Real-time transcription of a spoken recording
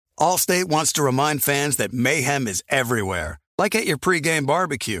Allstate wants to remind fans that mayhem is everywhere, like at your pregame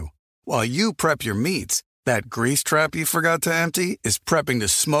barbecue. While you prep your meats, that grease trap you forgot to empty is prepping to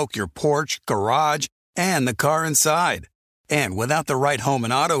smoke your porch, garage, and the car inside. And without the right home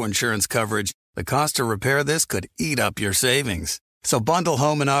and auto insurance coverage, the cost to repair this could eat up your savings. So bundle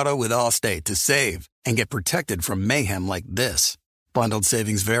home and auto with Allstate to save and get protected from mayhem like this. Bundled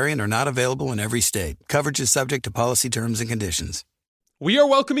savings vary and are not available in every state. Coverage is subject to policy terms and conditions. We are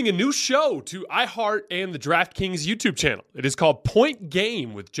welcoming a new show to iHeart and the DraftKings YouTube channel. It is called Point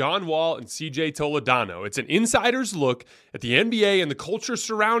Game with John Wall and CJ Toledano. It's an insider's look at the NBA and the culture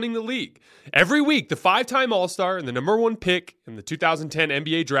surrounding the league. Every week, the five-time All-Star and the number one pick in the 2010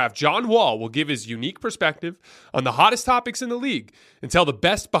 NBA Draft, John Wall, will give his unique perspective on the hottest topics in the league and tell the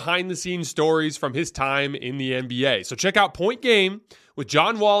best behind-the-scenes stories from his time in the NBA. So check out Point Game with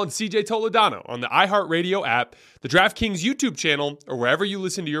John Wall and CJ Toledano on the iHeartRadio app, the DraftKings YouTube channel, or wherever you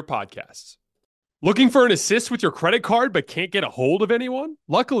listen to your podcasts. Looking for an assist with your credit card but can't get a hold of anyone?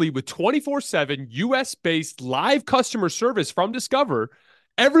 Luckily, with 24/7 U.S.-based live customer service from Discover,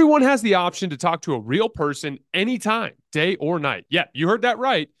 everyone has the option to talk to a real person anytime, day or night. Yeah, you heard that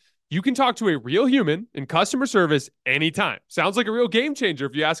right. You can talk to a real human in customer service anytime. Sounds like a real game changer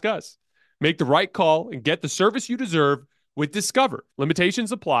if you ask us. Make the right call and get the service you deserve with Discover.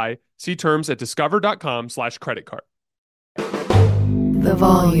 Limitations apply. See terms at discover.com/creditcard. The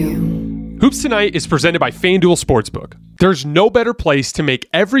Volume. Hoops Tonight is presented by FanDuel Sportsbook. There's no better place to make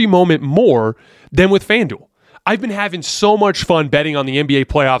every moment more than with FanDuel. I've been having so much fun betting on the NBA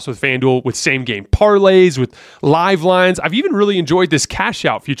playoffs with FanDuel, with same-game parlays, with live lines. I've even really enjoyed this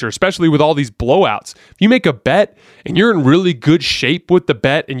cash-out feature, especially with all these blowouts. If you make a bet and you're in really good shape with the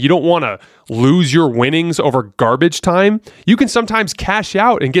bet and you don't want to lose your winnings over garbage time, you can sometimes cash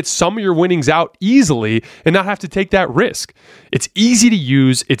out and get some of your winnings out easily and not have to take that risk. It's easy to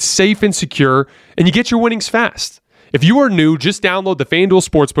use, it's safe and secure, and you get your winnings fast. If you are new, just download the FanDuel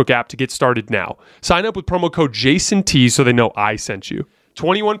Sportsbook app to get started now. Sign up with promo code JASONT so they know I sent you.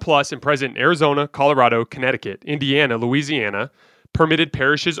 21 plus and present in Arizona, Colorado, Connecticut, Indiana, Louisiana. Permitted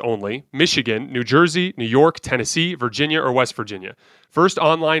parishes only. Michigan, New Jersey, New York, Tennessee, Virginia, or West Virginia. First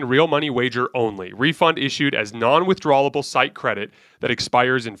online real money wager only. Refund issued as non-withdrawable site credit that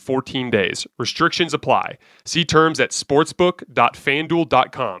expires in 14 days. Restrictions apply. See terms at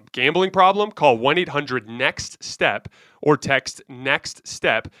sportsbook.fanduel.com. Gambling problem? Call 1-800-NEXT-STEP or text NEXT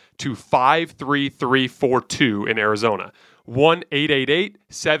STEP to 53342 in Arizona.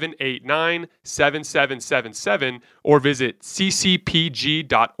 1-888-789-7777 or visit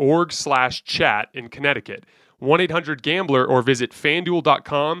ccpg.org/chat in Connecticut. 1-800-GAMBLER or visit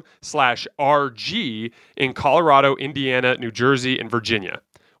fanduel.com/RG in Colorado, Indiana, New Jersey, and Virginia.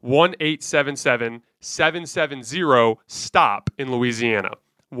 1-877-770-STOP in Louisiana.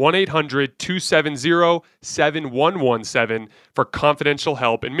 1-800-270-7117 for confidential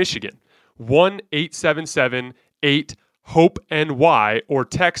help in Michigan. 1-877-8-HOPE-NY or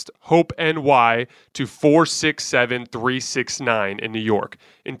text HOPE-NY to 467-369 in New York.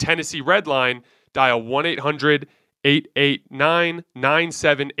 In Tennessee Redline, dial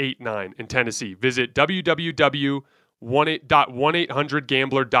 1-800-889-9789 in Tennessee. Visit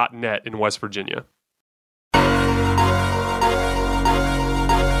www.1800gambler.net in West Virginia.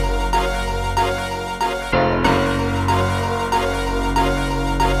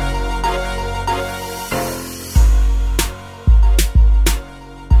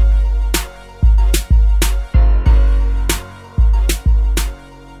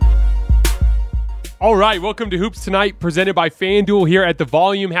 All right, welcome to Hoops Tonight, presented by FanDuel here at The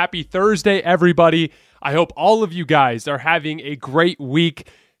Volume. Happy Thursday, everybody. I hope all of you guys are having a great week.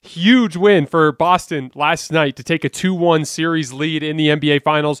 Huge win for Boston last night to take a 2-1 series lead in the NBA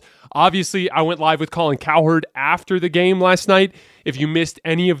Finals. Obviously, I went live with Colin Cowherd after the game last night. If you missed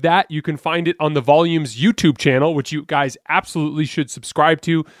any of that, you can find it on The Volume's YouTube channel, which you guys absolutely should subscribe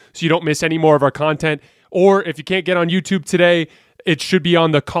to so you don't miss any more of our content. Or if you can't get on YouTube today, it should be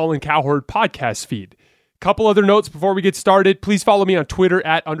on the Colin Cowherd podcast feed. Couple other notes before we get started. Please follow me on Twitter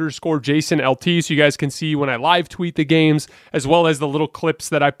at _JasonLT so you guys can see when I live tweet the games, as well as the little clips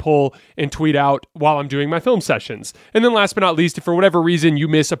that I pull and tweet out while I'm doing my film sessions. And then last but not least, if for whatever reason you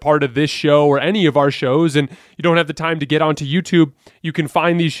miss a part of this show or any of our shows and you don't have the time to get onto YouTube, you can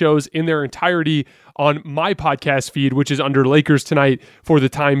find these shows in their entirety on my podcast feed, which is under Lakers Tonight for the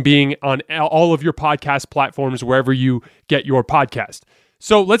time being on all of your podcast platforms, wherever you get your podcast.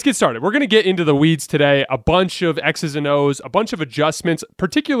 So let's get started. We're going to get into the weeds today, a bunch of X's and O's, a bunch of adjustments,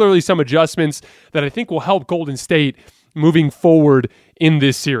 particularly some adjustments that I think will help Golden State moving forward in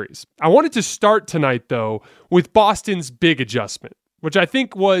this series. I wanted to start tonight, though, with Boston's big adjustment. which I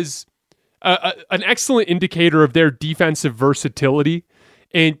think was an excellent indicator of their defensive versatility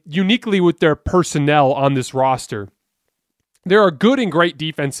and uniquely with their personnel on this roster. There are good and great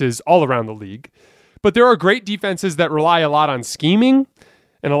defenses all around the league, but there are great defenses that rely a lot on scheming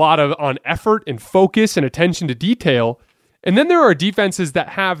and a lot on effort and focus and attention to detail. And then there are defenses that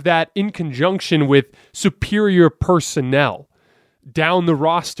have that in conjunction with superior personnel down the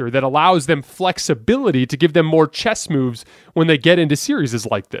roster that allows them flexibility to give them more chess moves when they get into series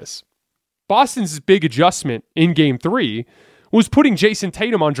like this. Boston's big adjustment in Game 3 was putting Jason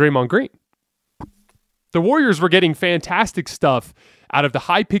Tatum on Draymond Green. The Warriors were getting fantastic stuff out of the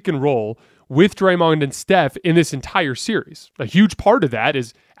high pick and roll with Draymond and Steph in this entire series. A huge part of that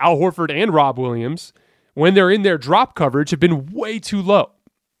is Al Horford and Rob Williams, when they're in their drop coverage, have been way too low.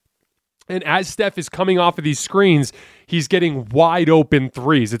 And as Steph is coming off of these screens, he's getting wide open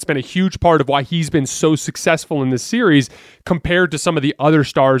threes. It's been a huge part of why he's been so successful in this series compared to some of the other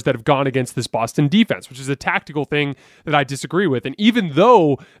stars that have gone against this Boston defense, which is a tactical thing that I disagree with. And even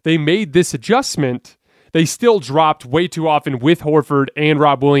though they made this adjustment, they still dropped way too often with Horford and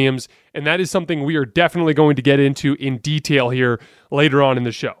Rob Williams. And that is something we are definitely going to get into in detail here later on in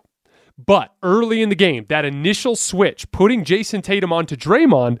the show. But early in the game, that initial switch, putting Jason Tatum onto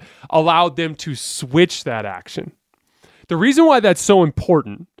Draymond, allowed them to switch that action. The reason why that's so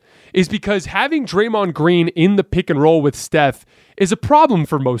important is because having Draymond Green in the pick and roll with Steph is a problem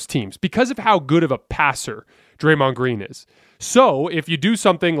for most teams because of how good of a passer Draymond Green is. So if you do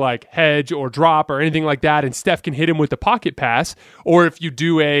something like hedge or drop or anything like that, and Steph can hit him with the pocket pass, or if you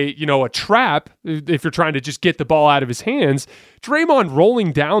do a trap, if you're trying to just get the ball out of his hands, Draymond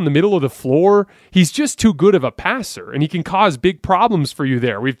rolling down the middle of the floor, he's just too good of a passer, and he can cause big problems for you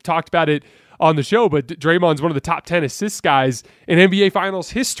there. We've talked about it on the show, but Draymond's one of the top 10 assist guys in NBA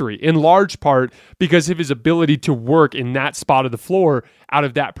Finals history, in large part because of his ability to work in that spot of the floor out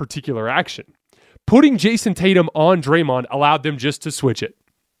of that particular action. Putting Jason Tatum on Draymond allowed them just to switch it.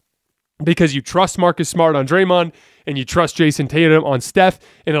 Because you trust Marcus Smart on Draymond and you trust Jason Tatum on Steph,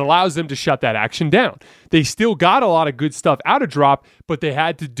 and it allows them to shut that action down. They still got a lot of good stuff out of drop, but they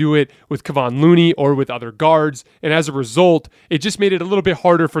had to do it with Kevon Looney or with other guards, and as a result, it just made it a little bit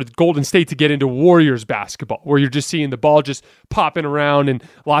harder for Golden State to get into Warriors basketball, where you're just seeing the ball just popping around and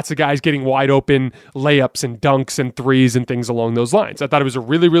lots of guys getting wide open layups and dunks and threes and things along those lines. I thought it was a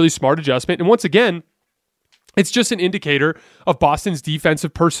really, really smart adjustment, and once again, it's just an indicator of Boston's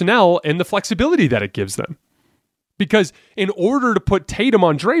defensive personnel and the flexibility that it gives them. Because in order to put Tatum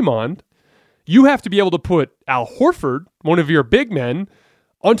on Draymond, you have to be able to put Al Horford, one of your big men,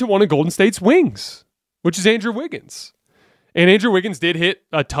 onto one of Golden State's wings, which is Andrew Wiggins. And Andrew Wiggins did hit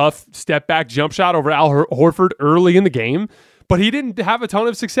a tough step-back jump shot over Al Horford early in the game, but he didn't have a ton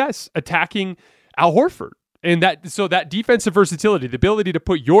of success attacking Al Horford. And that defensive versatility, the ability to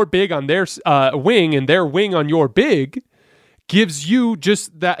put your big on their wing and their wing on your big, gives you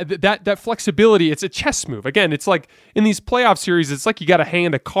just that flexibility. It's a chess move. Again, it's like in these playoff series, it's like you got a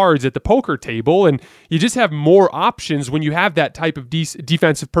hand of cards at the poker table, and you just have more options when you have that type of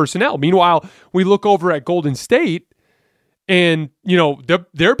defensive personnel. Meanwhile, we look over at Golden State, and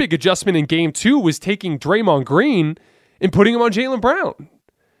their big adjustment in Game 2 was taking Draymond Green and putting him on Jaylen Brown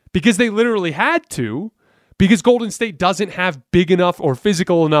because they literally had to. Because Golden State doesn't have big enough or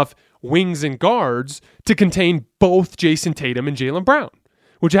physical enough wings and guards to contain both Jason Tatum and Jaylen Brown,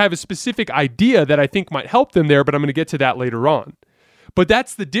 which I have a specific idea that I think might help them there, but I'm going to get to that later on. But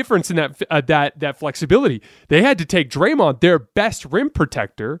that's the difference in that flexibility. They had to take Draymond, their best rim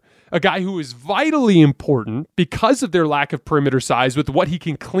protector, a guy who is vitally important because of their lack of perimeter size with what he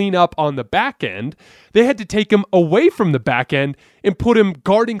can clean up on the back end. They had to take him away from the back end and put him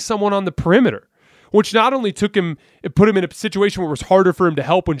guarding someone on the perimeter, which not only put him in a situation where it was harder for him to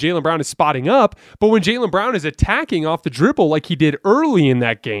help when Jaylen Brown is spotting up, but when Jaylen Brown is attacking off the dribble like he did early in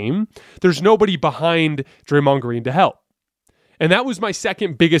that game, there's nobody behind Draymond Green to help. And that was my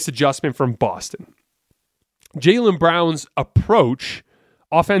second biggest adjustment from Boston. Jaylen Brown's approach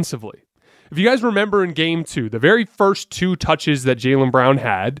offensively. If you guys remember in Game 2, the very first two touches that Jaylen Brown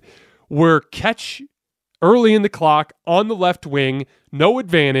had were catch early in the clock on the left wing, no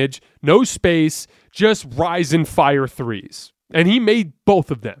advantage, no space, just rise and fire threes. And he made both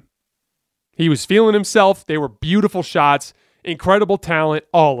of them. He was feeling himself. They were beautiful shots, incredible talent,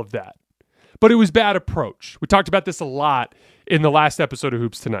 all of that. But it was bad approach. We talked about this a lot in the last episode of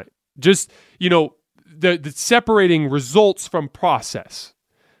Hoops Tonight. Just, the separating results from process.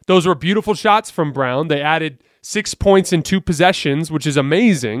 Those were beautiful shots from Brown. They added 6 points in 2 possessions, which is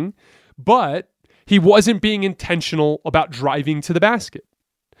amazing. But he wasn't being intentional about driving to the basket.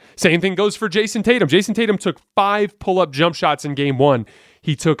 Same thing goes for Jason Tatum. Jason Tatum took 5 pull-up jump shots in game 1.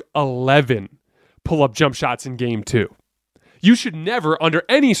 He took 11 pull-up jump shots in game 2. You should never, under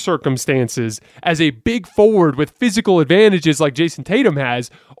any circumstances, as a big forward with physical advantages like Jason Tatum has,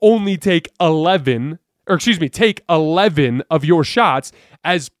 only take 11 of your shots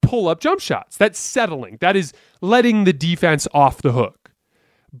as pull-up jump shots. That's settling. That is letting the defense off the hook.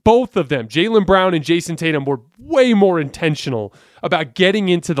 Both of them, Jaylen Brown and Jason Tatum, were way more intentional about getting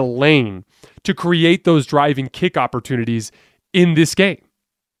into the lane to create those driving kick opportunities in this game.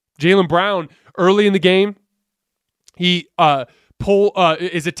 Jaylen Brown, early in the game, he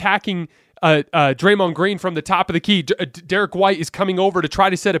is attacking Draymond Green from the top of the key. Derek White is coming over to try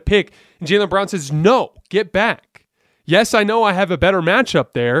to set a pick, and Jaylen Brown says, "No, get back. Yes, I know I have a better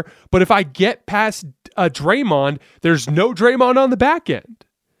matchup there, but if I get past Draymond, there's no Draymond on the back end."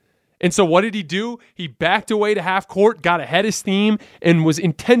 And so what did he do? He backed away to half court, got ahead of steam, and was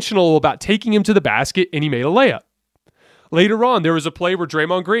intentional about taking him to the basket, and he made a layup. Later on, there was a play where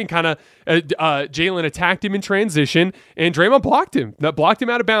Draymond Green Jaylen attacked him in transition, and Draymond blocked him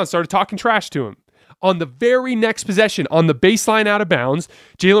out of bounds, started talking trash to him. On the very next possession, on the baseline out of bounds,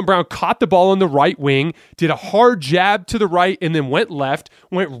 Jaylen Brown caught the ball on the right wing, did a hard jab to the right, and then went left,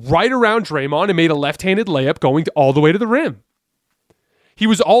 went right around Draymond, and made a left-handed layup going all the way to the rim. He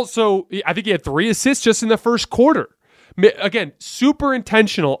was also, I think he had 3 assists just in the first quarter. Again, super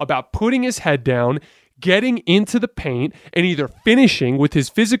intentional about putting his head down, getting into the paint, and either finishing with his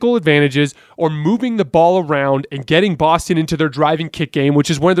physical advantages or moving the ball around and getting Boston into their driving kick game,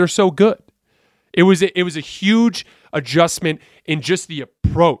 which is where they're so good. It was a huge adjustment in just the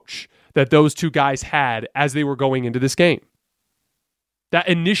approach that those two guys had as they were going into this game. That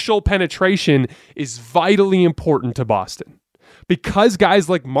initial penetration is vitally important to Boston. Because guys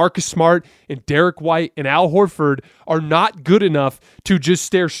like Marcus Smart and Derek White and Al Horford are not good enough to just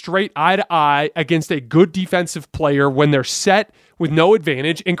stare straight eye to eye against a good defensive player when they're set with no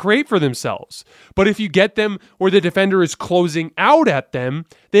advantage and create for themselves. But if you get them where the defender is closing out at them,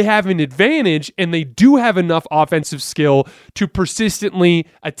 they have an advantage, and they do have enough offensive skill to persistently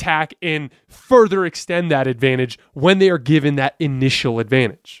attack and further extend that advantage when they are given that initial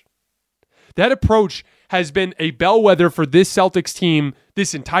advantage. That approach has been a bellwether for this Celtics team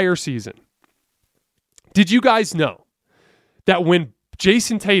this entire season. Did you guys know that when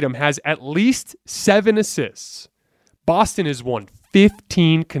Jason Tatum has at least 7 assists, Boston has won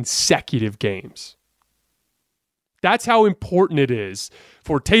 15 consecutive games? That's how important it is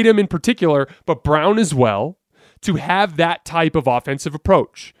for Tatum in particular, but Brown as well, to have that type of offensive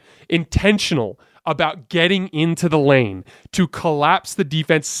approach. Intentional about getting into the lane to collapse the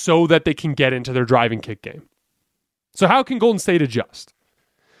defense so that they can get into their driving kick game. So how can Golden State adjust?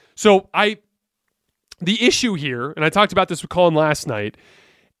 So the issue here, and I talked about this with Colin last night,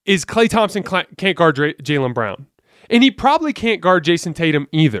 is Klay Thompson can't guard Jaylen Brown. And he probably can't guard Jason Tatum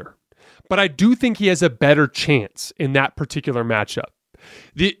either. But I do think he has a better chance in that particular matchup.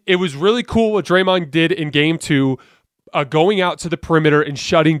 It was really cool what Draymond did in Game 2, going out to the perimeter and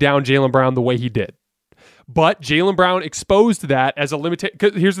shutting down Jaylen Brown the way he did. But Jaylen Brown exposed that as a limitation.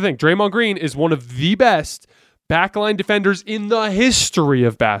 Here's the thing. Draymond Green is one of the best backline defenders in the history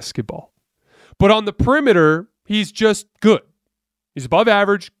of basketball. But on the perimeter, he's just good. He's above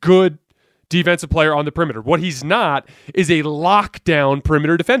average, good defensive player on the perimeter. What he's not is a lockdown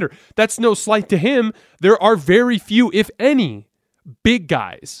perimeter defender. That's no slight to him. There are very few, if any, big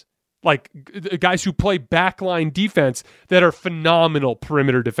guys, like guys who play backline defense, that are phenomenal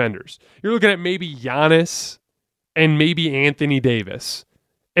perimeter defenders. You're looking at maybe Giannis and maybe Anthony Davis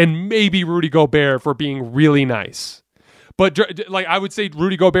and maybe Rudy Gobert for being really nice. But I would say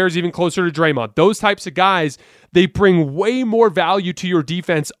Rudy Gobert is even closer to Draymond. Those types of guys, they bring way more value to your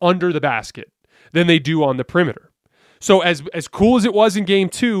defense under the basket than they do on the perimeter. So as cool as it was in Game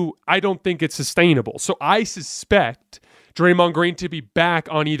 2, I don't think it's sustainable. So I suspect Draymond Green to be back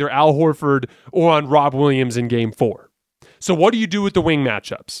on either Al Horford or on Rob Williams in Game 4. So what do you do with the wing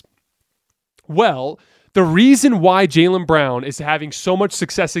matchups? Well, the reason why Jaylen Brown is having so much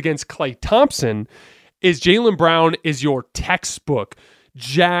success against Klay Thompson is Jaylen Brown is your textbook,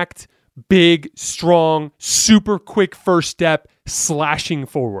 jacked, big, strong, super quick first step, slashing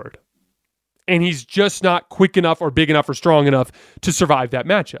forward. And he's just not quick enough or big enough or strong enough to survive that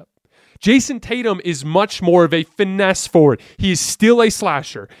matchup. Jason Tatum is much more of a finesse forward. He is still a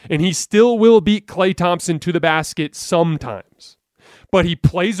slasher, and he still will beat Klay Thompson to the basket sometimes. But he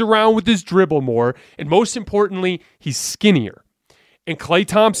plays around with his dribble more, and most importantly, he's skinnier. And Klay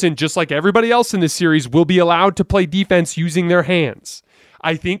Thompson, just like everybody else in this series, will be allowed to play defense using their hands.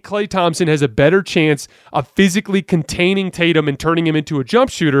 I think Klay Thompson has a better chance of physically containing Tatum and turning him into a jump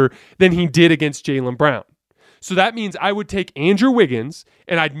shooter than he did against Jaylen Brown. So that means I would take Andrew Wiggins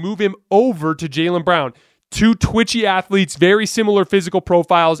and I'd move him over to Jaylen Brown. Two twitchy athletes, very similar physical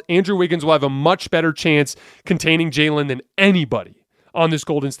profiles. Andrew Wiggins will have a much better chance containing Jaylen than anybody on this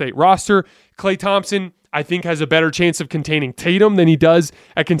Golden State roster. Klay Thompson, I think, has a better chance of containing Tatum than he does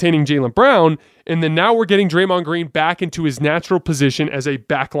at containing Jaylen Brown. And then now we're getting Draymond Green back into his natural position as a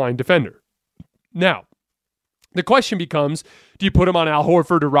backline defender. Now, the question becomes, do you put him on Al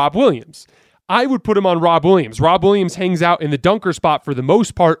Horford or Rob Williams? I would put him on Rob Williams. Rob Williams hangs out in the dunker spot for the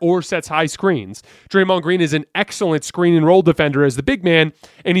most part or sets high screens. Draymond Green is an excellent screen and roll defender as the big man,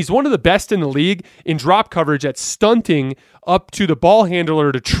 and he's one of the best in the league in drop coverage at stunting up to the ball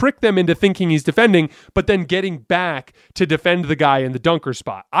handler to trick them into thinking he's defending, but then getting back to defend the guy in the dunker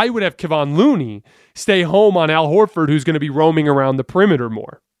spot. I would have Kevon Looney stay home on Al Horford, who's going to be roaming around the perimeter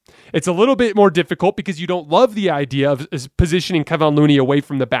more. It's a little bit more difficult because you don't love the idea of positioning Kevon Looney away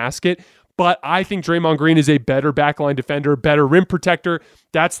from the basket, but I think Draymond Green is a better backline defender, better rim protector.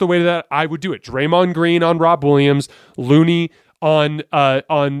 That's the way that I would do it. Draymond Green on Rob Williams, Looney on Al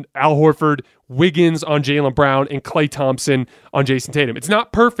Horford, Wiggins on Jaylen Brown, and Klay Thompson on Jason Tatum. It's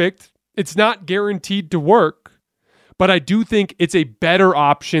not perfect. It's not guaranteed to work, but I do think it's a better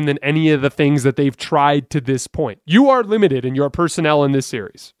option than any of the things that they've tried to this point. You are limited in your personnel in this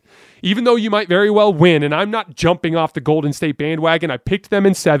series. Even though you might very well win, and I'm not jumping off the Golden State bandwagon, I picked them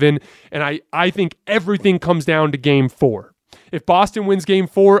in 7, and I think everything comes down to Game 4. If Boston wins Game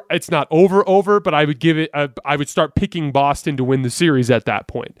 4, it's not over, but I would start picking Boston to win the series at that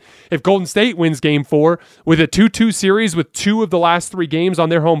point. If Golden State wins Game 4 with a 2-2 series with 2 of the last 3 games on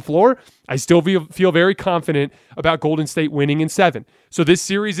their home floor, I still feel very confident about Golden State winning in 7. So this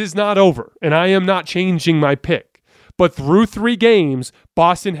series is not over, and I am not changing my pick. But through 3 games,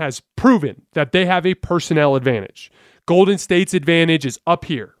 Boston has proven that they have a personnel advantage. Golden State's advantage is up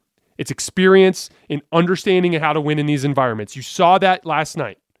here. It's experience in understanding how to win in these environments. You saw that last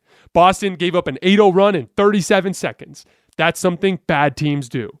night. Boston gave up an 8-0 run in 37 seconds. That's something bad teams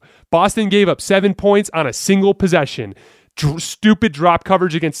do. Boston gave up 7 points on a single possession. Stupid drop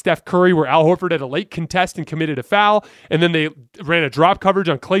coverage against Steph Curry where Al Horford had a late contest and committed a foul, and then they ran a drop coverage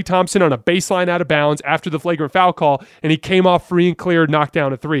on Klay Thompson on a baseline out of bounds after the flagrant foul call, and he came off free and clear, knocked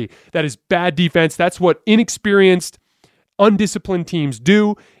down a 3. That is bad defense. That's what inexperienced, undisciplined teams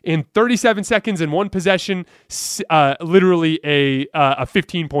do. In 37 seconds in one possession, literally a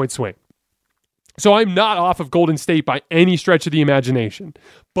 15-point swing. So I'm not off of Golden State by any stretch of the imagination,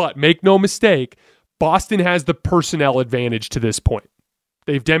 but make no mistake, Boston has the personnel advantage to this point.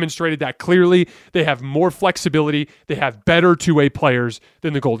 They've demonstrated that clearly. They have more flexibility. They have better two-way players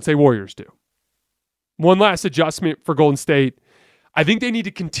than the Golden State Warriors do. One last adjustment for Golden State. I think they need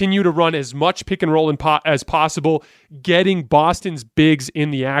to continue to run as much pick and roll as possible, getting Boston's bigs in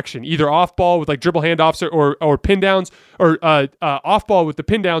the action, either off ball with like dribble handoffs or pin downs, or off ball with the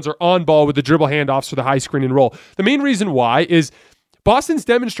pin downs, or on ball with the dribble handoffs for the high screen and roll. The main reason why is Boston's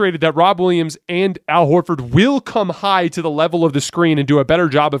demonstrated that Rob Williams and Al Horford will come high to the level of the screen and do a better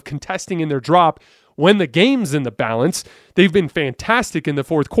job of contesting in their drop when the game's in the balance. They've been fantastic in the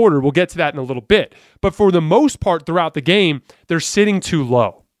fourth quarter. We'll get to that in a little bit. But for the most part throughout the game, they're sitting too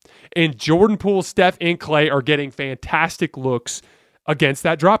low. And Jordan Poole, Steph, and Klay are getting fantastic looks against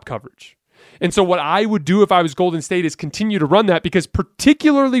that drop coverage. And so what I would do if I was Golden State is continue to run that, because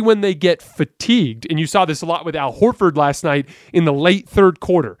particularly when they get fatigued, and you saw this a lot with Al Horford last night in the late third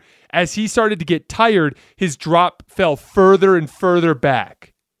quarter, as he started to get tired, his drop fell further and further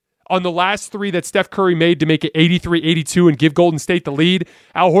back. On the last 3 that Steph Curry made to make it 83-82 and give Golden State the lead,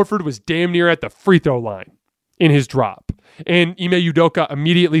 Al Horford was damn near at the free throw line in his drop. And Ime Udoka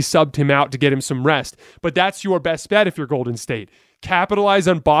immediately subbed him out to get him some rest. But that's your best bet if you're Golden State. Capitalize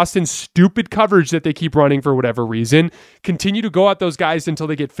on Boston's stupid coverage that they keep running for whatever reason. Continue to go at those guys until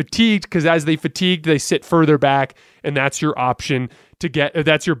they get fatigued, because as they fatigue, they sit further back, and that's your option to get.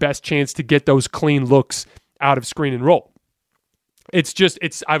 That's your best chance to get those clean looks out of screen and roll. I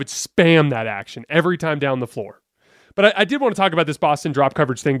would spam that action every time down the floor. But I did want to talk about this Boston drop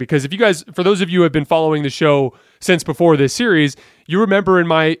coverage thing, because if you guys, for those of you who have been following the show since before this series, you remember in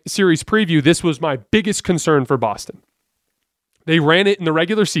my series preview, this was my biggest concern for Boston. They ran it in the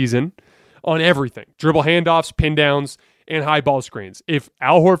regular season on everything. Dribble handoffs, pin downs, and high ball screens. If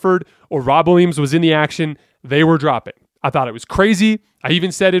Al Horford or Rob Williams was in the action, they were dropping. I thought it was crazy. I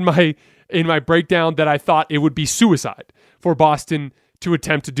even said in my breakdown that I thought it would be suicide for Boston to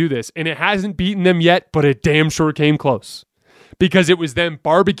attempt to do this. And it hasn't beaten them yet, but it damn sure came close. because it was them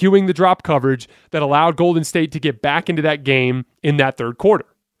barbecuing the drop coverage that allowed Golden State to get back into that game in that third quarter.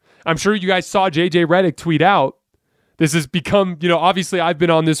 I'm sure you guys saw JJ Redick tweet out. This has become, obviously I've been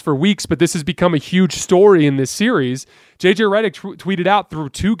on this for weeks, but this has become a huge story in this series. JJ Redick tweeted out through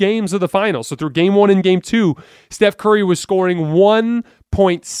 2 games of the finals. So through game 1 and game 2, Steph Curry was scoring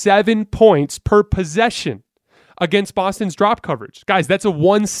 1.7 points per possession against Boston's drop coverage. Guys, that's a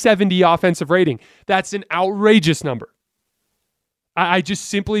 170 offensive rating. That's an outrageous number. I just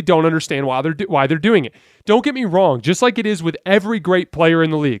simply don't understand why they're doing it. Don't get me wrong, just like it is with every great player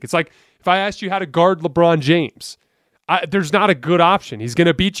in the league. It's like if I asked you how to guard LeBron James, there's not a good option. He's going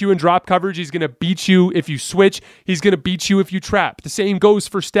to beat you in drop coverage. He's going to beat you if you switch. He's going to beat you if you trap. The same goes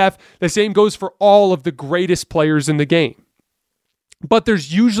for Steph. The same goes for all of the greatest players in the game. But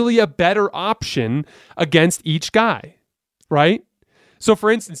there's usually a better option against each guy, right? So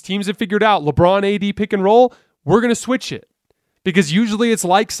for instance, teams have figured out LeBron AD pick and roll, we're going to switch it. Because usually it's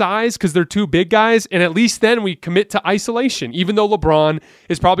like size because they're 2 big guys, and at least then we commit to isolation, even though LeBron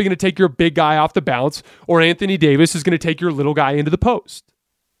is probably going to take your big guy off the bounce, or Anthony Davis is going to take your little guy into the post.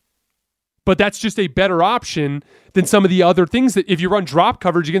 But that's just a better option than some of the other things that if you run drop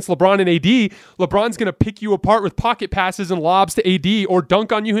coverage against LeBron and AD, LeBron's going to pick you apart with pocket passes and lobs to AD or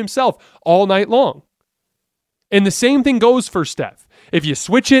dunk on you himself all night long. And the same thing goes for Steph. If you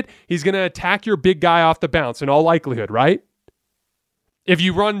switch it, he's going to attack your big guy off the bounce in all likelihood, right? If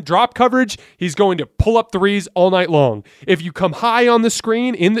you run drop coverage, he's going to pull up threes all night long. If you come high on the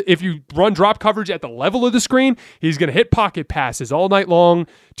screen, if you run drop coverage at the level of the screen, he's going to hit pocket passes all night long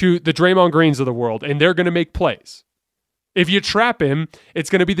to the Draymond Greens of the world, and they're going to make plays. If you trap him, it's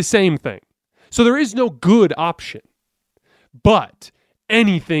going to be the same thing. So there is no good option. But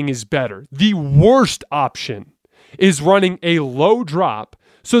anything is better. The worst option is running a low drop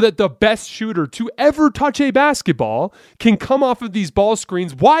so that the best shooter to ever touch a basketball can come off of these ball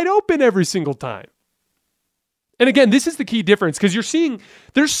screens wide open every single time. And again, this is the key difference because you're seeing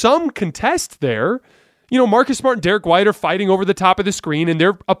there's some contest there. Marcus Smart and Derek White are fighting over the top of the screen and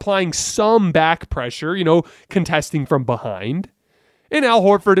they're applying some back pressure, contesting from behind. And Al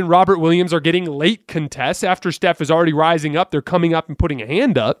Horford and Robert Williams are getting late contests after Steph is already rising up. They're coming up and putting a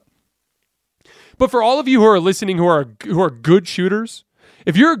hand up. But for all of you who are listening who are good shooters,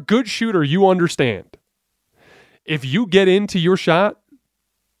 if you're a good shooter, you understand. If you get into your shot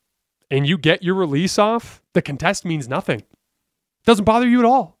and you get your release off, the contest means nothing. It doesn't bother you at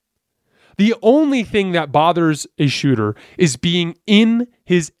all. The only thing that bothers a shooter is being in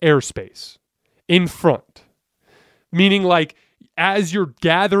his airspace, in front. Meaning like as you're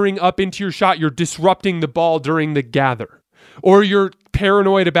gathering up into your shot, you're disrupting the ball during the gather. Or you're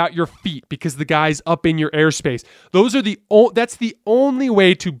paranoid about your feet because the guy's up in your airspace. That's the only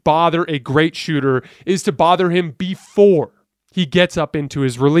way to bother a great shooter is to bother him before he gets up into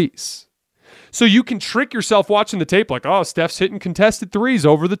his release. So you can trick yourself watching the tape like, oh, Steph's hitting contested threes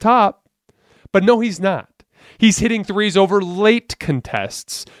over the top. But no, he's not. He's hitting threes over late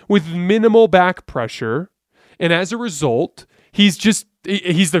contests with minimal back pressure. And as a result, he's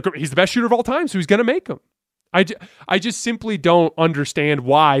the best shooter of all time, so he's going to make them. I just simply don't understand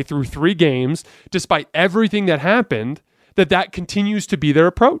why through 3 games, despite everything that happened, that continues to be their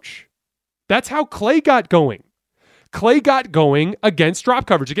approach. That's how Klay got going. Klay got going against drop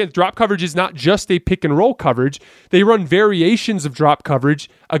coverage. Again, drop coverage is not just a pick and roll coverage. They run variations of drop coverage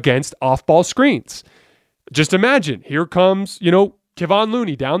against off-ball screens. Just imagine, here comes, Kevon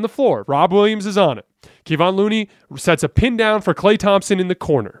Looney down the floor. Rob Williams is on it. Kevon Looney sets a pin down for Klay Thompson in the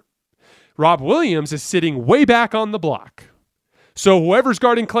corner. Rob Williams is sitting way back on the block. So whoever's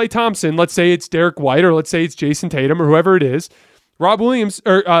guarding Klay Thompson, let's say it's Derek White or let's say it's Jason Tatum or whoever it is,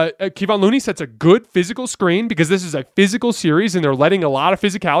 Kevon Looney sets a good physical screen because this is a physical series and they're letting a lot of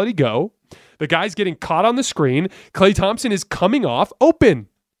physicality go. The guy's getting caught on the screen. Klay Thompson is coming off open.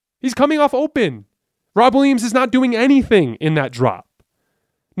 He's coming off open. Rob Williams is not doing anything in that drop.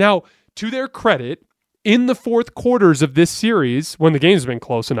 Now, to their credit, in the fourth quarters of this series, when the game's been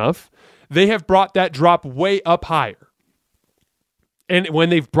close enough, they have brought that drop way up higher. And when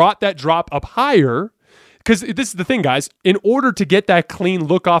they've brought that drop up higher, because this is the thing, guys, in order to get that clean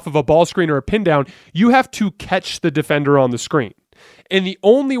look off of a ball screen or a pin down, you have to catch the defender on the screen. And the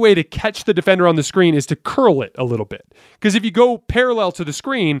only way to catch the defender on the screen is to curl it a little bit. Because if you go parallel to the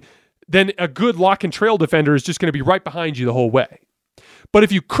screen, then a good lock and trail defender is just going to be right behind you the whole way. But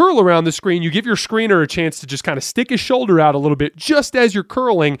if you curl around the screen, you give your screener a chance to just kind of stick his shoulder out a little bit just as you're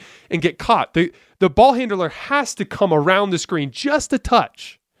curling and get caught. The ball handler has to come around the screen just a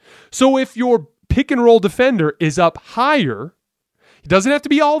touch. So if your pick and roll defender is up higher, He doesn't have to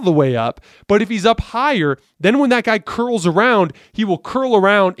be all the way up, but if he's up higher, then when that guy curls around, he will curl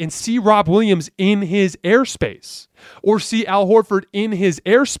around and see Rob Williams in his airspace or see Al Horford in his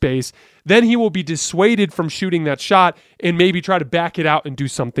airspace. Then he will be dissuaded from shooting that shot and maybe try to back it out and do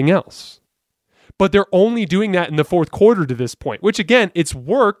something else. But they're only doing that in the fourth quarter to this point, which again, it's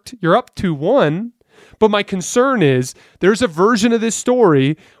worked. You're up 2-1. But my concern is there's a version of this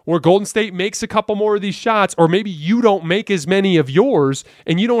story where Golden State makes a couple more of these shots, or maybe you don't make as many of yours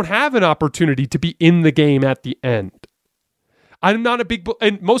and you don't have an opportunity to be in the game at the end. I'm not a big,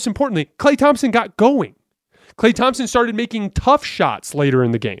 and most importantly, Klay Thompson got going. Klay Thompson started making tough shots later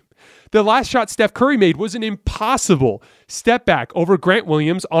in the game. The last shot Steph Curry made was an impossible step back over Grant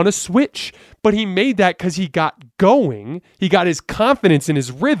Williams on a switch, but he made that because he got going. He got his confidence in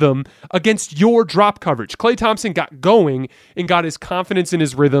his rhythm against your drop coverage. Klay Thompson got going and got his confidence in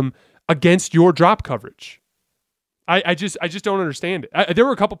his rhythm against your drop coverage. I just don't understand it. There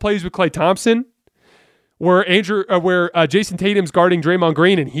were a couple plays with Klay Thompson where Jason Tatum's guarding Draymond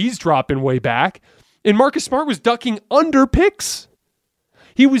Green and he's dropping way back, and Marcus Smart was ducking under picks.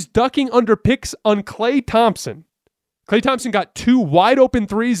 He was ducking under picks on Klay Thompson. Klay Thompson got 2 wide open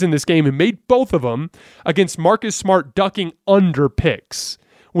threes in this game and made both of them against Marcus Smart ducking under picks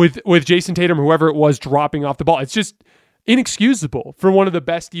with Jason Tatum, whoever it was, dropping off the ball. It's just inexcusable for one of the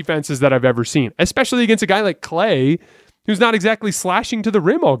best defenses that I've ever seen, especially against a guy like Klay, who's not exactly slashing to the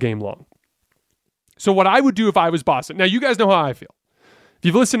rim all game long. So what I would do if I was Boston, now you guys know how I feel. If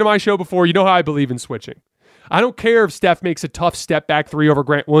you've listened to my show before, you know how I believe in switching. I don't care if Steph makes a tough step back 3 over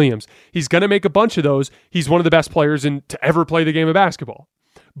Grant Williams. He's going to make a bunch of those. He's one of the best players to ever play the game of basketball.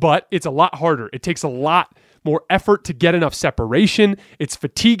 But it's a lot harder. It takes a lot more effort to get enough separation. It's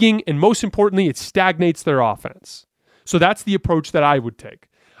fatiguing, and most importantly, it stagnates their offense. So that's the approach that I would take.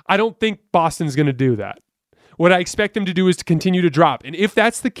 I don't think Boston's going to do that. What I expect them to do is to continue to drop. And if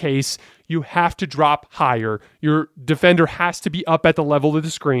that's the case, you have to drop higher. Your defender has to be up at the level of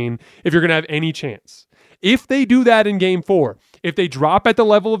the screen if you're going to have any chance. If they do that in game 4, if they drop at the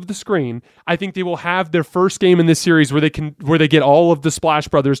level of the screen, I think they will have their first game in this series where they get all of the Splash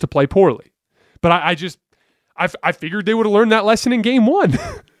Brothers to play poorly. But I figured they would have learned that lesson in game 1.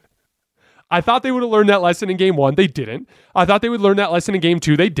 I thought they would have learned that lesson in game 1. They didn't. I thought they would learn that lesson in game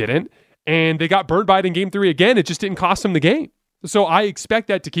 2. They didn't. And they got burned by it in game 3 again. It just didn't cost them the game. So I expect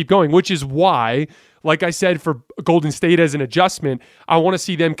that to keep going, which is why, like I said, for Golden State as an adjustment, I want to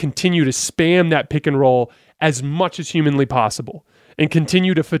see them continue to spam that pick and roll as much as humanly possible and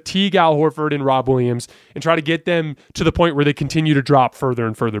continue to fatigue Al Horford and Rob Williams and try to get them to the point where they continue to drop further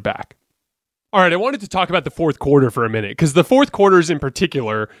and further back. All right, I wanted to talk about the fourth quarter for a minute because the fourth quarters in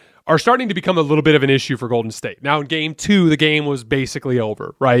particular are starting to become a little bit of an issue for Golden State. Now, in game 2, the game was basically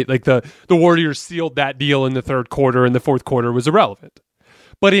over, right? Like the Warriors sealed that deal in the third quarter and the fourth quarter was irrelevant.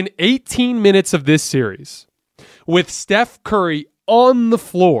 But in 18 minutes of this series, with Steph Curry on the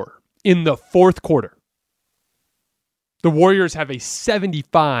floor in the fourth quarter, the Warriors have a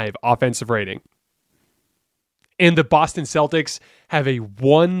 75 offensive rating. And the Boston Celtics have a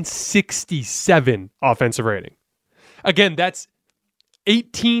 167 offensive rating. Again, that's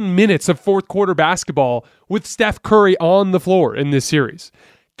 18 minutes of fourth quarter basketball with Steph Curry on the floor in this series.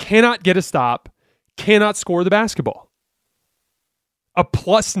 Cannot get a stop, cannot score the basketball. A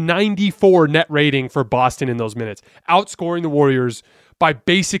plus 94 net rating for Boston in those minutes, outscoring the Warriors by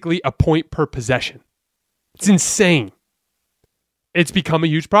basically a point per possession. It's insane. It's become a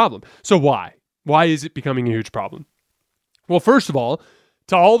huge problem. So why? Why is it becoming a huge problem? Well, first of all,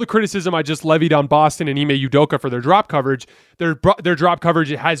 to all the criticism I just levied on Boston and Ime Udoka for their drop coverage, their drop coverage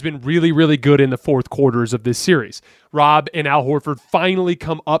has been really, really good in the fourth quarters of this series. Rob and Al Horford finally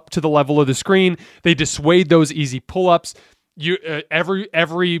come up to the level of the screen. They dissuade those easy pull-ups.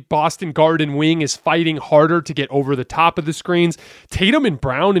 Every Boston guard and wing is fighting harder to get over the top of the screens. Tatum and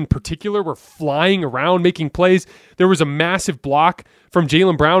Brown in particular were flying around making plays. There was a massive block from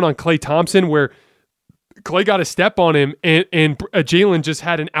Jaylen Brown on Klay Thompson where Klay got a step on him and Jaylen just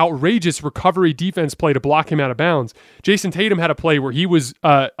had an outrageous recovery defense play to block him out of bounds. Jason Tatum had a play where he was,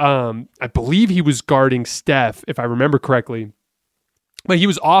 I believe he was guarding Steph, if I remember correctly, but he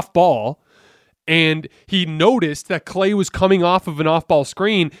was off ball. And he noticed that Klay was coming off of an off-ball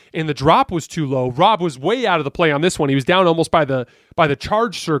screen and the drop was too low. Rob was way out of the play on this one. He was down almost by the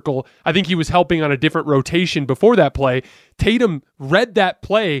charge circle. I think he was helping on a different rotation before that play. Tatum read that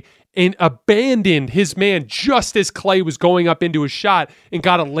play and abandoned his man just as Klay was going up into a shot and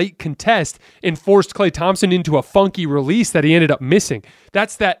got a late contest and forced Klay Thompson into a funky release that he ended up missing.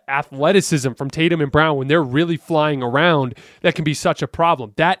 That's that athleticism from Tatum and Brown when they're really flying around that can be such a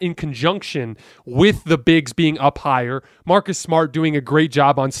problem. That in conjunction with the bigs being up higher, Marcus Smart doing a great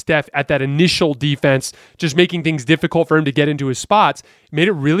job on Steph at that initial defense, just making things difficult for him to get into his spots, made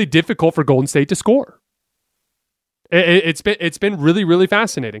it really difficult for Golden State to score. It's been really, really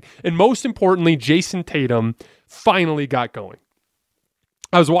fascinating. And most importantly, Jason Tatum finally got going.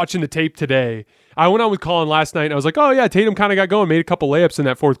 I was watching the tape today. I went on with Colin last night, and I was like, oh, yeah, Tatum kind of got going, made a couple layups in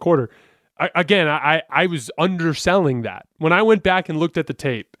that fourth quarter. I was underselling that. When I went back and looked at the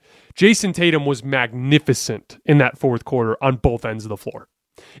tape, Jason Tatum was magnificent in that fourth quarter on both ends of the floor.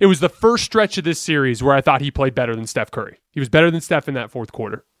 It was the first stretch of this series where I thought he played better than Steph Curry. He was better than Steph in that fourth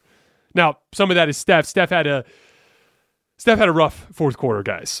quarter. Now, some of that is Steph. Steph had a rough fourth quarter,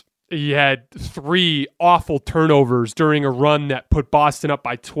 guys. He had 3 awful turnovers during a run that put Boston up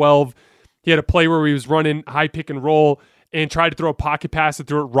by 12. He had a play where he was running high pick and roll and tried to throw a pocket pass and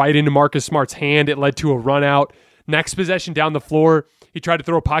threw it right into Marcus Smart's hand. It led to a run out. Next possession down the floor, he tried to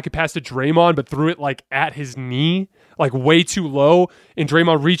throw a pocket pass to Draymond, but threw it like at his knee, like way too low. And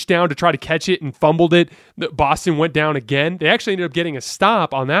Draymond reached down to try to catch it and fumbled it. Boston went down again. They actually ended up getting a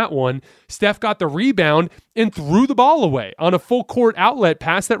stop on that one. Steph got the rebound and threw the ball away on a full court outlet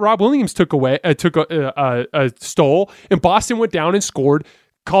pass that Rob Williams stole. And Boston went down and scored,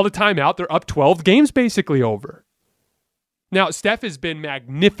 called a timeout. They're up 12. Game's basically over. Now, Steph has been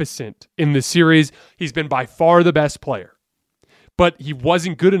magnificent in this series. He's been by far the best player. But he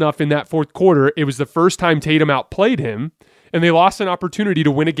wasn't good enough in that fourth quarter. It was the first time Tatum outplayed him, and they lost an opportunity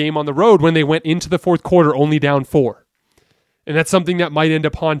to win a game on the road when they went into the fourth quarter only down 4. And that's something that might end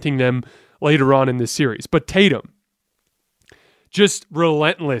up haunting them later on in this series. But Tatum, just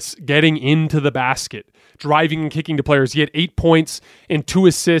relentless getting into the basket, driving and kicking to players. He had 8 points and 2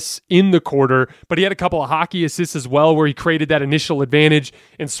 assists in the quarter, but he had a couple of hockey assists as well where he created that initial advantage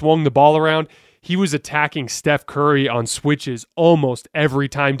and swung the ball around. He was attacking Steph Curry on switches almost every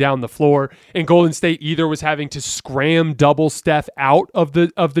time down the floor, and Golden State either was having to scram double Steph out of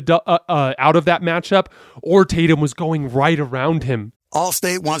that matchup, or Tatum was going right around him.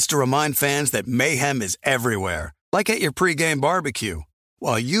 Allstate wants to remind fans that mayhem is everywhere, like at your pregame barbecue.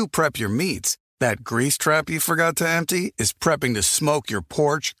 While you prep your meats, that grease trap you forgot to empty is prepping to smoke your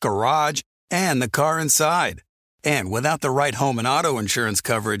porch, garage, and the car inside. And without the right home and auto insurance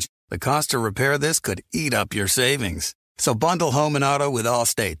coverage, the cost to repair this could eat up your savings. So bundle home and auto with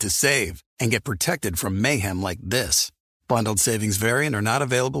Allstate to save and get protected from mayhem like this. Bundled savings vary and are not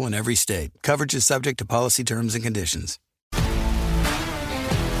available in every state. Coverage is subject to policy terms and conditions.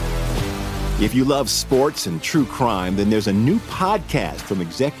 If you love sports and true crime, then there's a new podcast from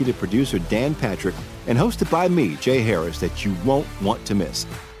executive producer Dan Patrick and hosted by me, Jay Harris, that you won't want to miss.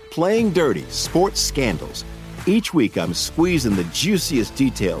 Playing Dirty: Sports Scandals. Each week, I'm squeezing the juiciest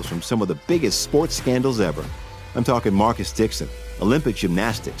details from some of the biggest sports scandals ever. I'm talking Marcus Dixon, Olympic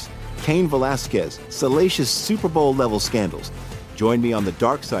gymnastics, Cain Velasquez, salacious Super Bowl-level scandals. Join me on the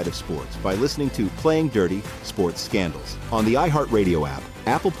dark side of sports by listening to Playing Dirty: Sports Scandals on the iHeartRadio app,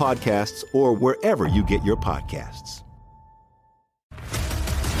 Apple Podcasts, or wherever you get your podcasts.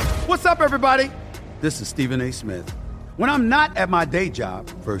 What's up, everybody? This is Stephen A. Smith. When I'm not at my day job,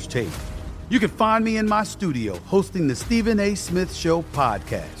 First Take, you can find me in my studio hosting the Stephen A. Smith Show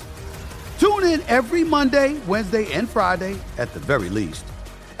podcast. Tune in every Monday, Wednesday, and Friday, at the very least,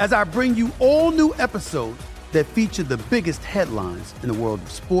 as I bring you all new episodes that feature the biggest headlines in the world of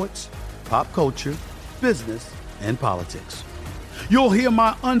sports, pop culture, business, and politics. You'll hear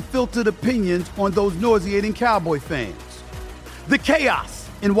my unfiltered opinions on those nauseating Cowboy fans, the chaos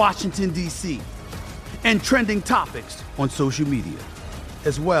in Washington, D.C., and trending topics on social media,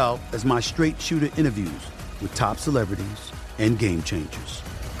 as well as my straight-shooter interviews with top celebrities and game changers.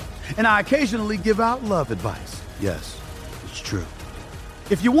 And I occasionally give out love advice. Yes, it's true.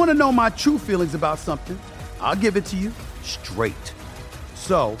 If you want to know my true feelings about something, I'll give it to you straight.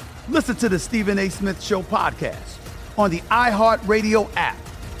 So, listen to the Stephen A. Smith Show podcast on the iHeartRadio app,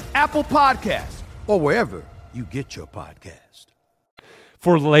 Apple Podcasts, or wherever you get your podcast.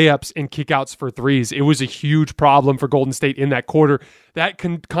 For layups and kickouts for threes, it was a huge problem for Golden State in that quarter. That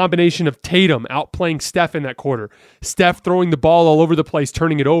combination of Tatum outplaying Steph in that quarter, Steph throwing the ball all over the place,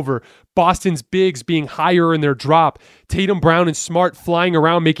 turning it over, Boston's bigs being higher in their drop, Tatum, Brown, and Smart flying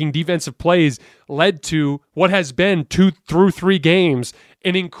around making defensive plays led to what has been 2 through 3 games,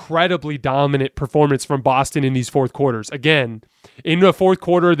 an incredibly dominant performance from Boston in these fourth quarters. Again, in the fourth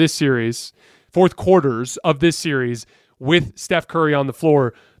quarters of this series, with Steph Curry on the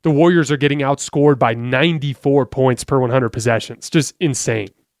floor, the Warriors are getting outscored by 94 points per 100 possessions. Just insane.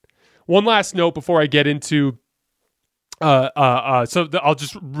 One last note before I get into I'll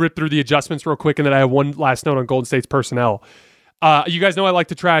just rip through the adjustments real quick, and then I have one last note on Golden State's personnel. You guys know I like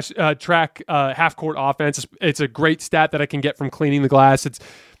to track half-court offense. It's a great stat that I can get from cleaning the glass.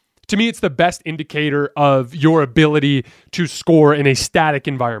 To me, it's the best indicator of your ability to score in a static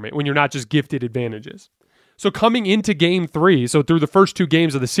environment when you're not just gifted advantages. So coming into Game 3, so through the first 2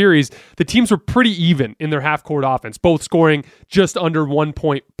 games of the series, the teams were pretty even in their half-court offense, both scoring just under 1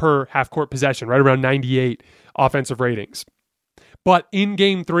 point per half-court possession, right around 98 offensive ratings. But in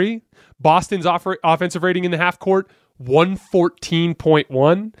Game 3, Boston's offensive rating in the half-court,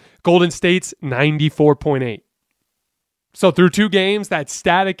 114.1. Golden State's 94.8. So through 2 games, that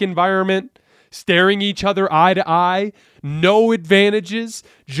static environment, staring each other eye to eye, no advantages,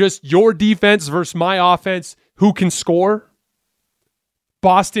 just your defense versus my offense, who can score?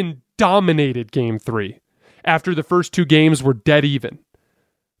 Boston dominated Game 3 after the first 2 games were dead even.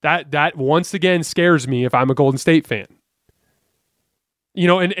 That once again scares me if I'm a Golden State fan. You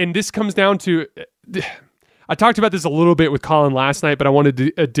know, and this comes down to, I talked about this a little bit with Colin last night, but I wanted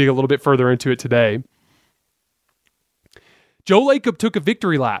to dig a little bit further into it today. Joe Lacob took a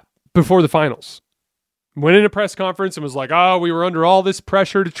victory lap before the finals. Went in a press conference and was like, we were under all this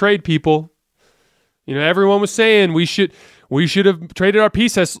pressure to trade people. You know, everyone was saying we should have traded our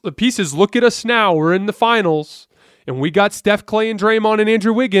pieces. Look at us now. We're in the finals. And we got Steph, Klay, and Draymond, and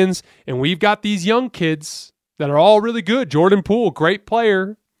Andrew Wiggins. And we've got these young kids that are all really good. Jordan Poole, great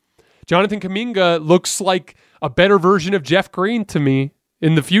player. Jonathan Kuminga looks like a better version of Jeff Green to me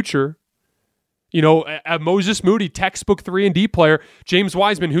in the future. You know, Moses Moody, textbook 3-and-D player. James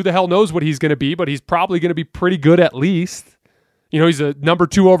Wiseman, who the hell knows what he's going to be, but he's probably going to be pretty good at least. You know, he's a number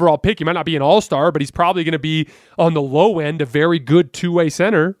 2 overall pick. He might not be an all-star, but he's probably going to be on the low end, a very good 2-way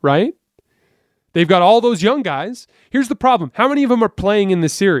center, right? They've got all those young guys. Here's the problem. How many of them are playing in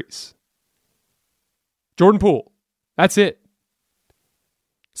this series? Jordan Poole. That's it.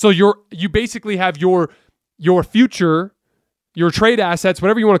 So you basically have your future, your trade assets,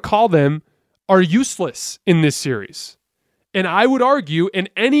 whatever you want to call them, are useless in this series. And I would argue, and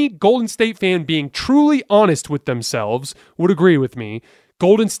any Golden State fan being truly honest with themselves would agree with me,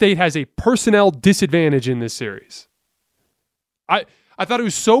 Golden State has a personnel disadvantage in this series. I thought it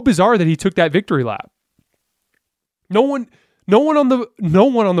was so bizarre that he took that victory lap. No one on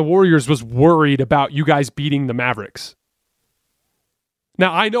the Warriors was worried about you guys beating the Mavericks.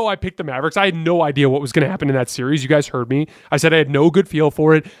 Now, I know I picked the Mavericks. I had no idea what was going to happen in that series. You guys heard me. I said I had no good feel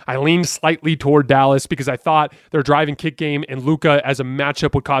for it. I leaned slightly toward Dallas because I thought their drive and kick game and Luka as a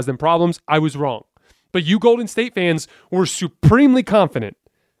matchup would cause them problems. I was wrong. But you Golden State fans were supremely confident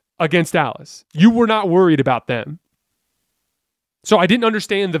against Dallas. You were not worried about them. So I didn't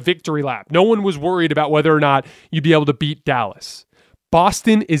understand the victory lap. No one was worried about whether or not you'd be able to beat Dallas.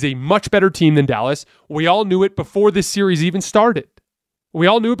 Boston is a much better team than Dallas. We all knew it before this series even started. We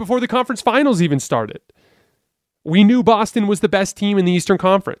all knew it before the conference finals even started. We knew Boston was the best team in the Eastern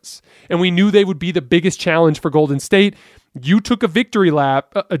Conference, and we knew they would be the biggest challenge for Golden State. You took a victory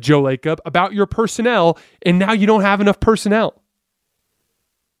lap, Joe Lacob, about your personnel, and now you don't have enough personnel.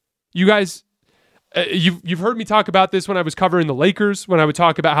 You guys, you've heard me talk about this when I was covering the Lakers, when I would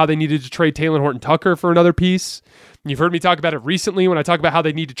talk about how they needed to trade Talen Horton-Tucker for another piece. You've heard me talk about it recently when I talk about how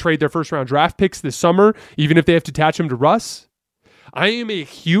they need to trade their first-round draft picks this summer, even if they have to attach them to Russ. I am a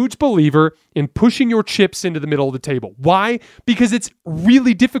huge believer in pushing your chips into the middle of the table. Why? Because it's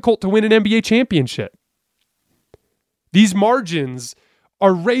really difficult to win an NBA championship. These margins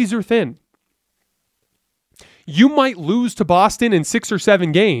are razor thin. You might lose to Boston in 6 or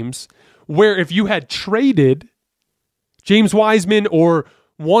 7 games, where if you had traded James Wiseman or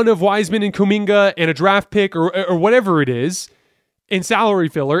one of Wiseman and Kuminga and a draft pick or whatever it is, in salary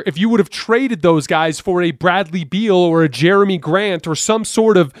filler, if you would have traded those guys for a Bradley Beal or a Jeremy Grant or some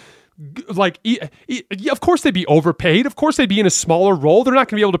sort of, of course they'd be overpaid. Of course they'd be in a smaller role. They're not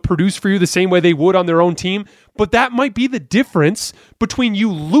going to be able to produce for you the same way they would on their own team. But that might be the difference between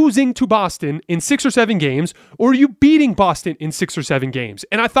you losing to Boston in 6 or 7 games or you beating Boston in 6 or 7 games.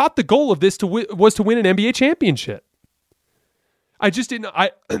 And I thought the goal of this was to win an NBA championship. I just didn't.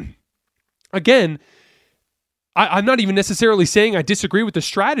 I'm not even necessarily saying I disagree with the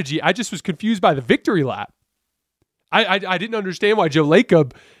strategy. I just was confused by the victory lap. I didn't understand why Joe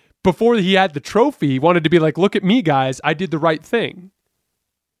Lacob, before he had the trophy, wanted to be like, look at me, guys. I did the right thing.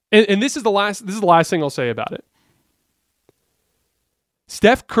 And this is the last thing I'll say about it.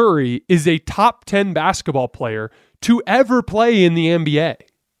 Steph Curry is a top 10 basketball player to ever play in the NBA.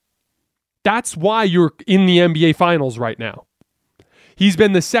 That's why you're in the NBA Finals right now. He's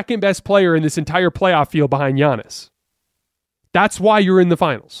been the second best player in this entire playoff field behind Giannis. That's why you're in the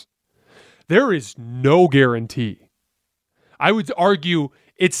finals. There is no guarantee. I would argue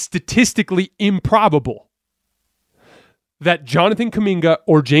it's statistically improbable that Jonathan Kuminga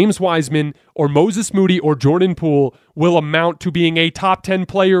or James Wiseman or Moses Moody or Jordan Poole will amount to being a top 10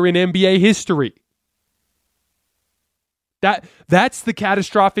 player in NBA history. That's the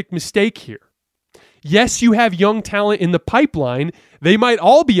catastrophic mistake here. Yes, you have young talent in the pipeline. They might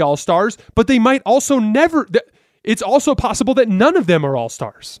all be all-stars, but they might also never. It's also possible that none of them are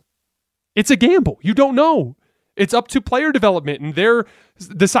all-stars. It's a gamble. You don't know. It's up to player development and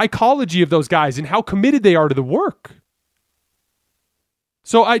the psychology of those guys and how committed they are to the work.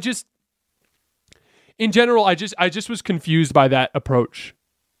 So in general, I just was confused by that approach.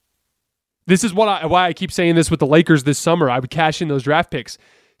 This is why I keep saying this with the Lakers this summer. I would cash in those draft picks.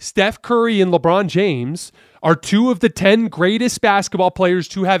 Steph Curry and LeBron James are two of the 10 greatest basketball players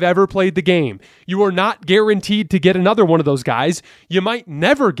to have ever played the game. You are not guaranteed to get another one of those guys. You might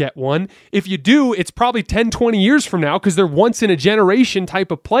never get one. If you do, it's probably 10, 20 years from now because they're once-in-a-generation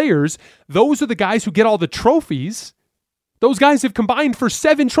type of players. Those are the guys who get all the trophies. Those guys have combined for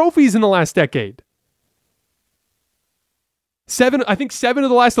 7 trophies in the last decade. I think 7 of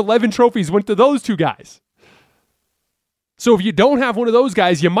the last 11 trophies went to those two guys. So if you don't have one of those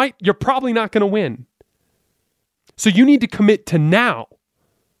guys, you're probably not going to win. So you need to commit to now.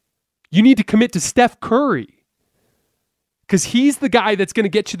 You need to commit to Steph Curry because he's the guy that's going to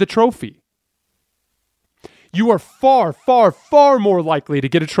get you the trophy. You are far, far, far more likely to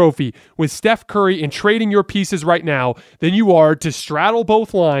get a trophy with Steph Curry and trading your pieces right now than you are to straddle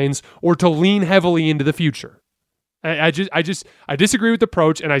both lines or to lean heavily into the future. I disagree with the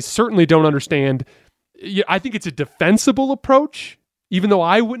approach, and I certainly don't understand. I think it's a defensible approach, even though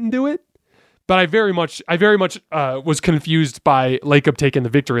I wouldn't do it. But I very much was confused by Lacob taking the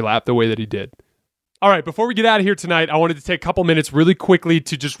victory lap the way that he did. All right, before we get out of here tonight, I wanted to take a couple minutes really quickly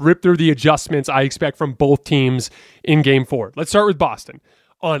to just rip through the adjustments I expect from both teams in Game 4. Let's start with Boston.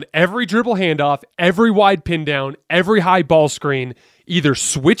 On every dribble handoff, every wide pin down, every high ball screen, either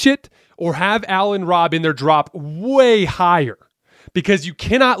switch it or have Allen Robb in their drop way higher. Because you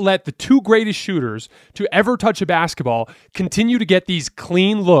cannot let the two greatest shooters to ever touch a basketball continue to get these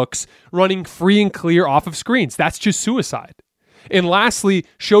clean looks running free and clear off of screens. That's just suicide. And lastly,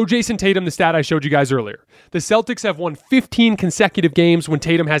 show Jason Tatum the stat I showed you guys earlier. The Celtics have won 15 consecutive games when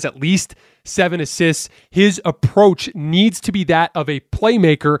Tatum has at least 7 assists. His approach needs to be that of a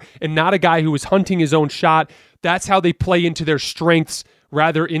playmaker and not a guy who is hunting his own shot. That's how they play into their strengths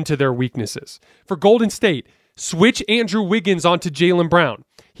rather into their weaknesses. For Golden State, switch Andrew Wiggins onto Jaylen Brown.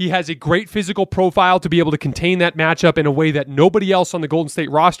 He has a great physical profile to be able to contain that matchup in a way that nobody else on the Golden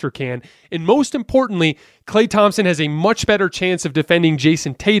State roster can. And most importantly, Klay Thompson has a much better chance of defending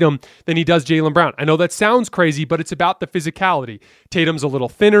Jason Tatum than he does Jaylen Brown. I know that sounds crazy, but it's about the physicality. Tatum's a little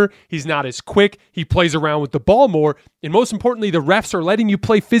thinner. He's not as quick. He plays around with the ball more. And most importantly, the refs are letting you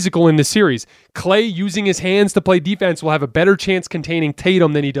play physical in this series. Klay, using his hands to play defense, will have a better chance containing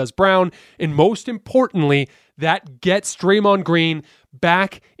Tatum than he does Brown. And most importantly, that gets Draymond Green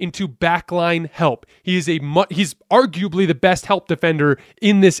back into backline help. He's arguably the best help defender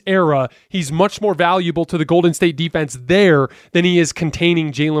in this era. He's much more valuable to the Golden State defense there than he is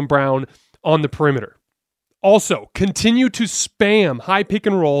containing Jaylen Brown on the perimeter. Also, continue to spam high pick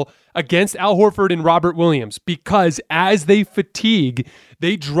and roll against Al Horford and Robert Williams because as they fatigue,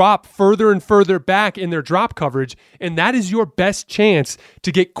 they drop further and further back in their drop coverage, and that is your best chance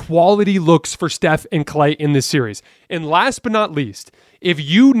to get quality looks for Steph and Klay in this series. And last but not least, if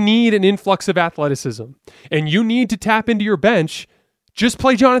you need an influx of athleticism and you need to tap into your bench, just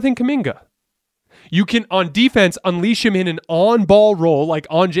play Jonathan Kuminga. You can, on defense, unleash him in an on-ball role like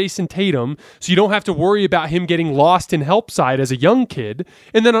on Jason Tatum, so you don't have to worry about him getting lost in help side as a young kid.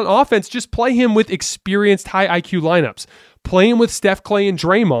 And then on offense, just play him with experienced high IQ lineups. Play him with Steph, Klay, and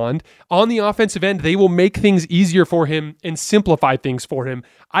Draymond. On the offensive end, they will make things easier for him and simplify things for him.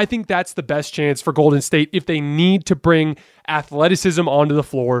 I think that's the best chance for Golden State if they need to bring athleticism onto the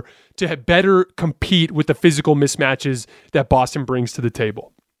floor to better compete with the physical mismatches that Boston brings to the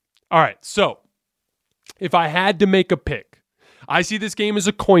table. All right, so if I had to make a pick, I see this game as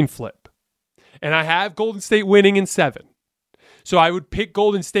a coin flip, and I have Golden State winning in 7. So I would pick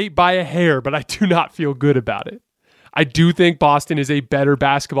Golden State by a hair, but I do not feel good about it. I do think Boston is a better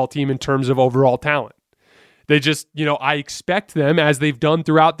basketball team in terms of overall talent. They just, I expect them, as they've done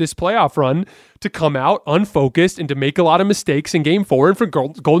throughout this playoff run, to come out unfocused and to make a lot of mistakes in Game 4 and for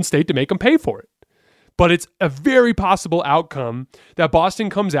Golden State to make them pay for it. But it's a very possible outcome that Boston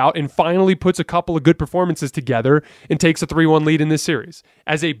comes out and finally puts a couple of good performances together and takes a 3-1 lead in this series.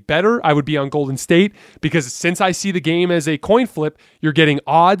 As a bettor, I would be on Golden State because since I see the game as a coin flip, you're getting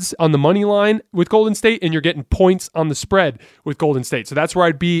odds on the money line with Golden State and you're getting points on the spread with Golden State. So that's where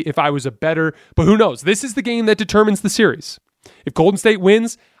I'd be if I was a bettor. But who knows? This is the game that determines the series. If Golden State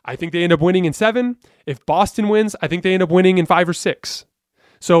wins, I think they end up winning in 7. If Boston wins, I think they end up winning in 5 or 6.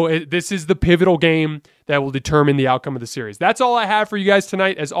 So this is the pivotal game that will determine the outcome of the series. That's all I have for you guys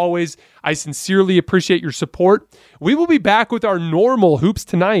tonight. As always, I sincerely appreciate your support. We will be back with our normal Hoops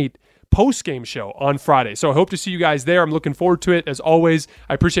Tonight post-game show on Friday. So I hope to see you guys there. I'm looking forward to it. As always,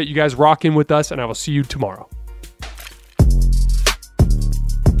 I appreciate you guys rocking with us, and I will see you tomorrow.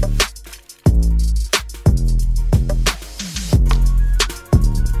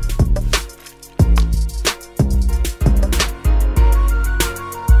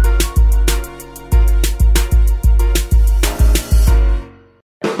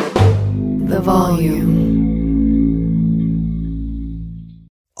 Volume.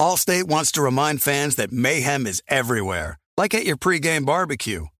 Allstate wants to remind fans that mayhem is everywhere, like at your pregame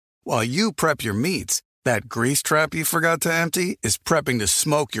barbecue. While you prep your meats, that grease trap you forgot to empty is prepping to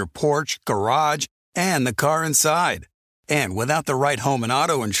smoke your porch, garage, and the car inside. And without the right home and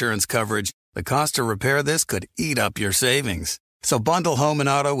auto insurance coverage, the cost to repair this could eat up your savings. So bundle home and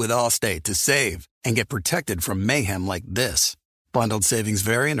auto with Allstate to save and get protected from mayhem like this. Bundled savings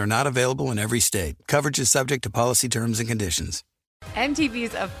vary and are not available in every state. Coverage is subject to policy terms and conditions.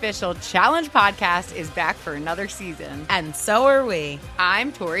 MTV's official Challenge podcast is back for another season. And so are we.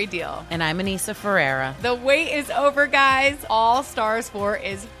 I'm Tori Deal. And I'm Anissa Ferreira. The wait is over, guys. All Stars 4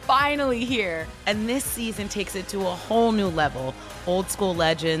 is finally here. And this season takes it to a whole new level. Old school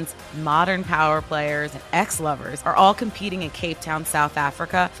legends, modern power players, and ex-lovers are all competing in Cape Town, South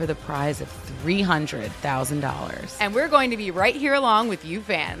Africa for the prize of $300,000. And we're going to be right here along with you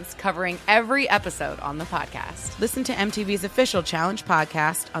fans, covering every episode on the podcast. Listen to MTV's official Challenge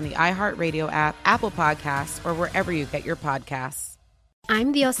podcast on the iHeartRadio app, Apple Podcasts, or wherever you get your podcasts.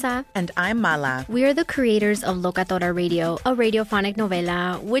 I'm Diosa. And I'm Mala. We are the creators of Locatora Radio, a radiophonic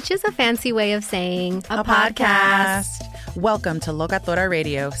novela, which is a fancy way of saying a podcast. Welcome to Locatora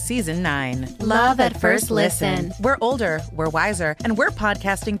Radio Season 9. Love at first listen. We're older, we're wiser, and we're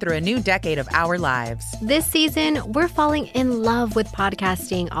podcasting through a new decade of our lives. This season, we're falling in love with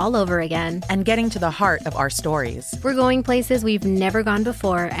podcasting all over again. And getting to the heart of our stories. We're going places we've never gone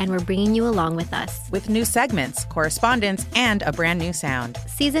before, and we're bringing you along with us. With new segments, correspondence, and a brand new sound.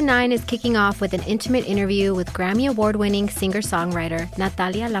 Season 9 is kicking off with an intimate interview with Grammy Award-winning singer-songwriter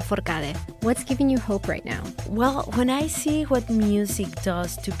Natalia Lafourcade. What's giving you hope right now? Well, when I see what music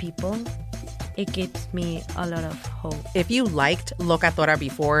does to people, it gives me a lot of hope. If you liked Locatora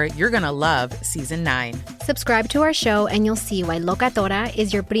before, you're going to love Season 9. Subscribe to our show and you'll see why Locatora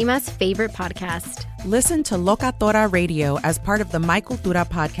is your prima's favorite podcast. Listen to Locatora Radio as part of the My Cultura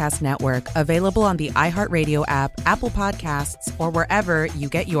Podcast Network, available on the iHeartRadio app, Apple Podcasts, or wherever you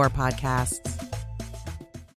get your podcasts.